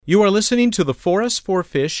You are listening to the Forest for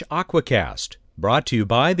Fish Aquacast, brought to you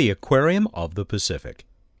by the Aquarium of the Pacific.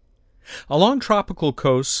 Along tropical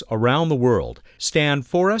coasts around the world stand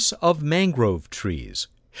forests of mangrove trees.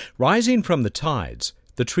 Rising from the tides,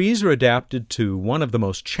 the trees are adapted to one of the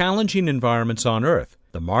most challenging environments on Earth,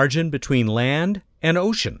 the margin between land and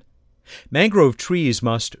ocean. Mangrove trees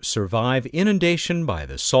must survive inundation by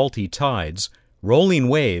the salty tides, rolling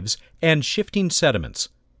waves, and shifting sediments.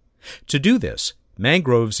 To do this,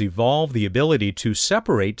 mangroves evolve the ability to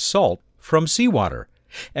separate salt from seawater,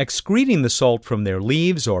 excreting the salt from their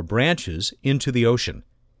leaves or branches into the ocean.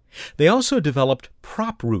 They also developed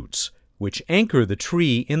prop roots, which anchor the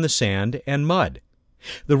tree in the sand and mud.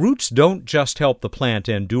 The roots don't just help the plant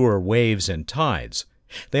endure waves and tides.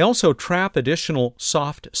 They also trap additional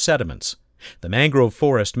soft sediments. The mangrove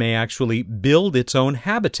forest may actually build its own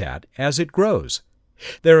habitat as it grows.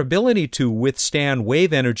 Their ability to withstand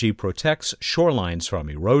wave energy protects shorelines from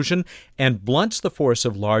erosion and blunts the force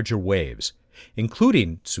of larger waves,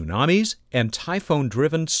 including tsunamis and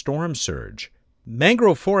typhoon-driven storm surge.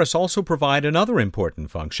 Mangrove forests also provide another important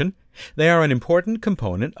function. They are an important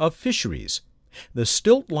component of fisheries. The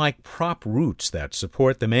stilt-like prop roots that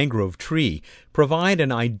support the mangrove tree provide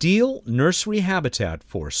an ideal nursery habitat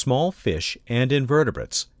for small fish and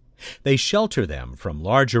invertebrates. They shelter them from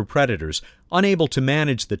larger predators unable to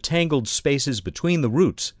manage the tangled spaces between the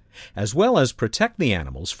roots, as well as protect the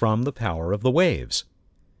animals from the power of the waves.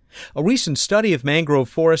 A recent study of mangrove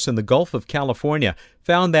forests in the Gulf of California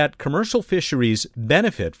found that commercial fisheries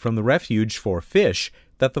benefit from the refuge for fish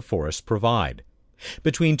that the forests provide.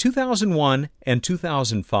 Between 2001 and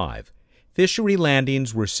 2005, fishery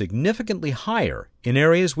landings were significantly higher in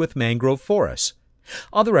areas with mangrove forests.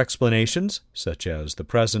 Other explanations, such as the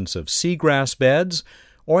presence of seagrass beds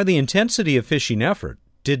or the intensity of fishing effort,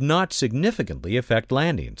 did not significantly affect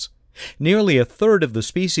landings. Nearly a third of the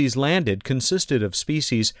species landed consisted of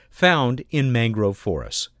species found in mangrove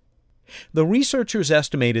forests. The researchers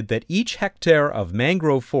estimated that each hectare of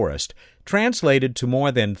mangrove forest translated to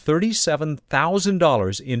more than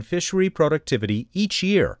 $37,000 in fishery productivity each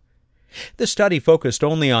year. The study focused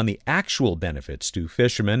only on the actual benefits to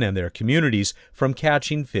fishermen and their communities from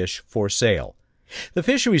catching fish for sale. The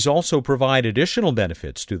fisheries also provide additional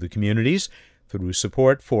benefits to the communities through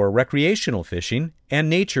support for recreational fishing and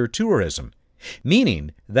nature tourism,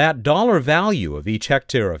 meaning that dollar value of each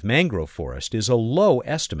hectare of mangrove forest is a low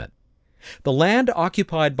estimate. The land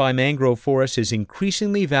occupied by mangrove forests is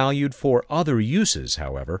increasingly valued for other uses,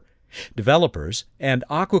 however. Developers and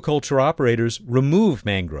aquaculture operators remove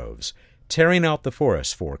mangroves, tearing out the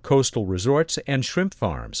forests for coastal resorts and shrimp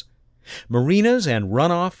farms. Marinas and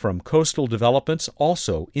runoff from coastal developments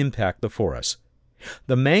also impact the forests.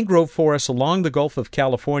 The mangrove forests along the Gulf of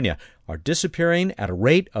California are disappearing at a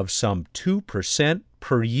rate of some 2%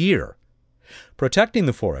 per year. Protecting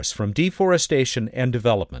the forests from deforestation and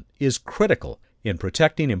development is critical in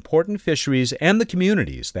protecting important fisheries and the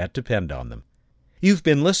communities that depend on them. You've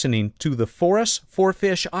been listening to the Forest for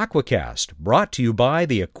Fish Aquacast, brought to you by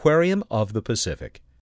the Aquarium of the Pacific.